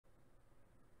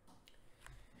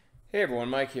Hey everyone,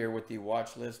 Mike here with the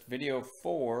watch list video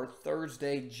for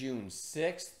Thursday, June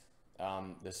 6th.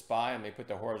 The SPY, and they put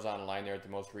the horizontal line there at the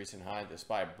most recent high. The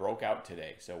SPY broke out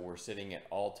today, so we're sitting at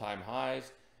all-time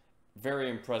highs. Very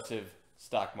impressive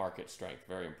stock market strength,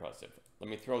 very impressive. Let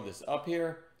me throw this up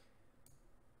here.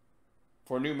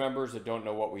 For new members that don't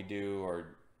know what we do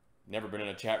or never been in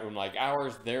a chat room like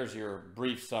ours, there's your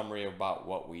brief summary about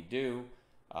what we do.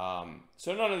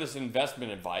 So none of this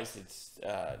investment advice. It's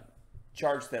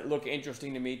charts that look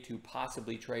interesting to me to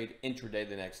possibly trade intraday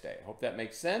the next day. Hope that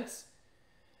makes sense.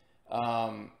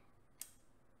 Probably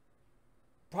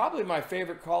my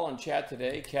favorite call in chat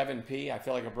today, Kevin P. I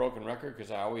feel like a broken record because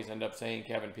I always end up saying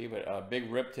Kevin P, but a big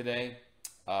rip today.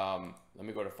 Let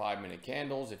me go to 5-minute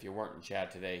candles. If you weren't in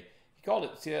chat today, he called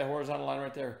it. See that horizontal line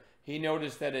right there? He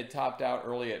noticed that it topped out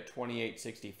early at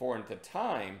 28.64, and at the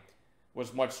time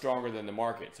was much stronger than the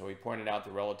market. So he pointed out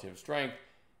the relative strength.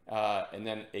 And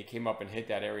then it came up and hit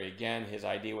that area again. His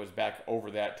idea was back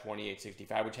over that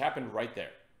 28.65, which happened right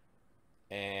there.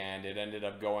 And it ended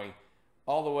up going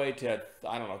all the way to,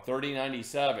 I don't know,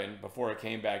 30.97 before it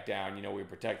came back down. You know, we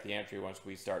protect the entry once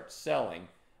we start selling.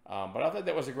 But I thought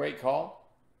that was a great call.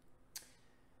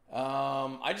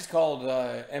 I just called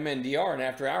MNDR and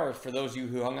after hours for those of you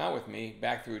who hung out with me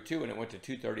back through 2, and it went to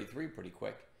 233 pretty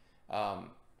quick.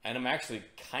 And I'm actually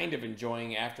kind of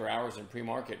enjoying after hours and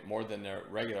pre-market more than the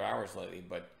regular hours lately,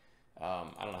 but I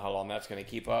don't know how long that's going to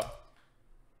keep up.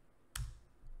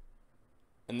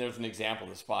 And there's an example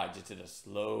of the SPY just did a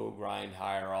slow grind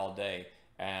higher all day,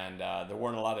 and there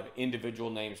weren't a lot of individual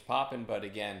names popping, but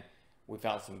again, we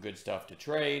found some good stuff to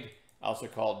trade. I also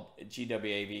called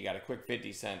GWAV, got a quick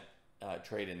 50-cent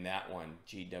trade in that one,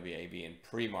 GWAV in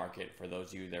pre-market, for those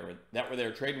of you that were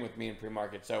there trading with me in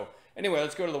pre-market. So anyway,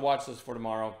 let's go to the watch list for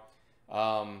tomorrow.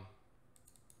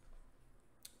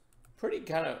 Pretty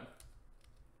big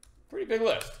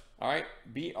list. All right,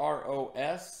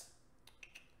 BROS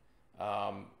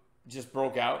just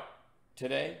broke out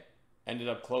today, ended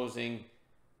up closing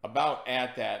about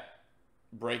at that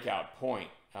breakout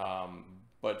point,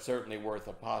 but certainly worth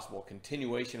a possible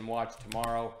continuation watch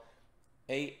tomorrow.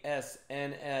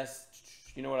 ASNS,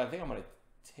 you know what, I think I'm going to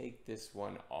take this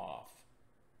one off.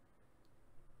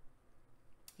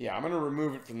 Yeah, I'm going to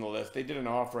remove it from the list. They did an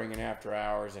offering in after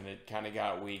hours, and it kind of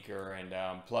got weaker, and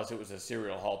plus it was a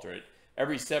serial halter.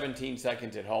 Every 17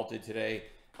 seconds it halted today.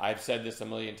 I've said this a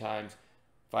million times.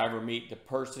 If I ever meet the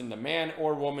person, the man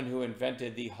or woman who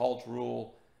invented the halt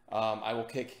rule, I will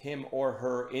kick him or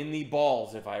her in the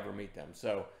balls if I ever meet them.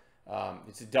 So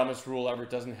it's the dumbest rule ever. It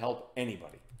doesn't help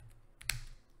anybody.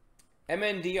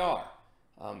 MNDR.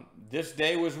 This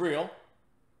day was real.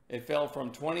 It fell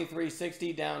from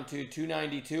 23.60 down to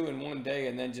 292 in one day,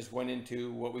 and then just went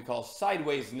into what we call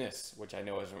sidewaysness, which I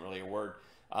know isn't really a word.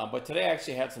 But today I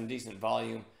actually had some decent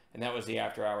volume, and that was the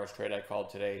after hours trade I called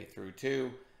today through 2.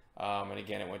 And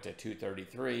again, it went to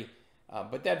 233.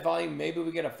 But that volume, maybe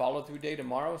we get a follow-through day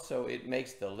tomorrow, so it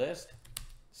makes the list.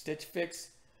 Stitch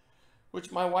Fix,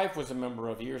 which my wife was a member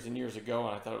of years and years ago,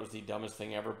 and I thought it was the dumbest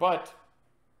thing ever. But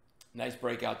nice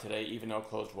breakout today, even though it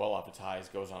closed well off its highs.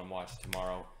 Goes on watch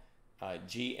tomorrow.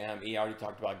 GME, I already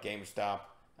talked about GameStop.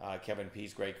 Kevin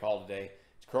P's great call today.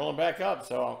 It's curling back up,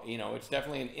 so, you know, it's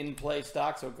definitely an in-play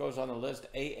stock, so it goes on the list.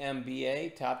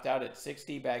 AMBA topped out at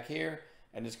 60 back here,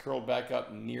 and it's curled back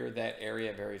up near that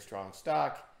area. Very strong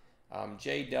stock.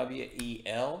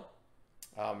 JWEL,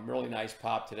 really nice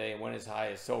pop today, and went as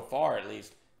high as, so far at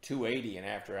least, 280 in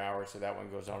after hours, so that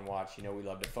one goes on watch. You know, we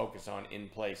love to focus on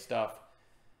in-play stuff.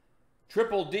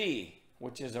 Triple D,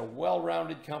 which is a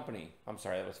well-rounded company. I'm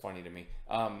sorry, that was funny to me.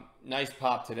 Nice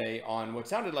pop today on what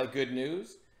sounded like good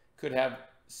news. Could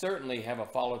certainly have a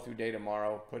follow-through day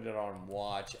tomorrow. Put it on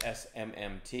watch.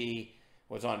 SMMT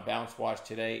was on bounce watch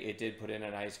today. It did put in a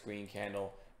nice green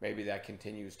candle. Maybe that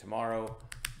continues tomorrow.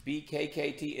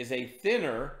 BKKT is a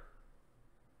thinner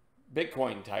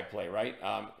Bitcoin type play, right?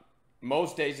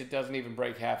 Most days it doesn't even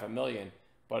break 500,000,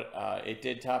 but it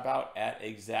did top out at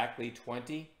exactly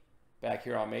 20 back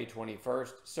here on May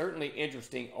 21st. Certainly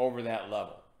interesting over that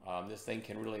level. This thing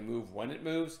can really move when it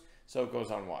moves, so it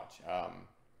goes on watch.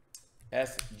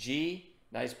 SG,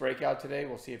 nice breakout today.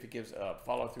 We'll see if it gives a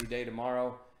follow-through day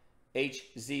tomorrow.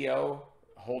 HZO,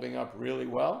 holding up really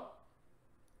well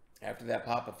after that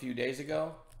pop a few days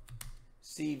ago.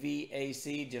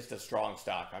 CVAC, just a strong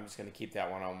stock. I'm just going to keep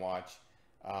that one on watch.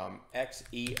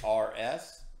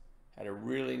 XERS, had a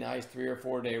really nice 3 or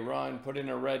 4 day run, put in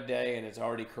a red day, and it's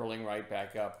already curling right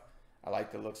back up. I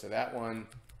like the looks of that one.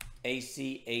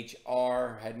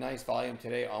 ACHR had nice volume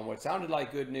today on what sounded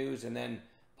like good news, and then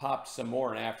popped some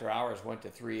more, and after hours went to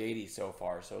 380 so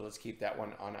far. So let's keep that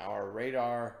one on our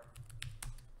radar.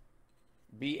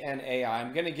 BNAI.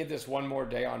 I'm going to give this one more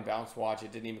day on Bounce Watch.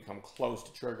 It didn't even come close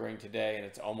to triggering today, and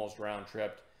it's almost round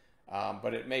tripped.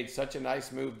 But it made such a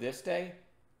nice move this day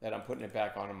that I'm putting it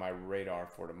back on my radar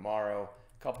for tomorrow.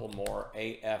 A couple more.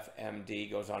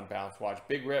 AFMD goes on Bounce Watch.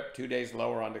 Big rip, 2 days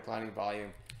lower on declining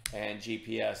volume. And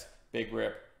GPS, big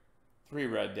rip, 3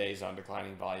 red days on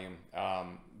declining volume.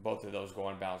 Both of those go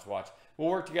on Bounce Watch. We'll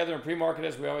work together in pre-market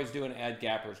as we always do and add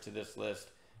gappers to this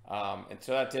list. And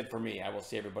so that's it for me. I will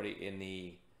see everybody in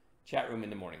the chat room in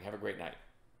the morning. Have a great night.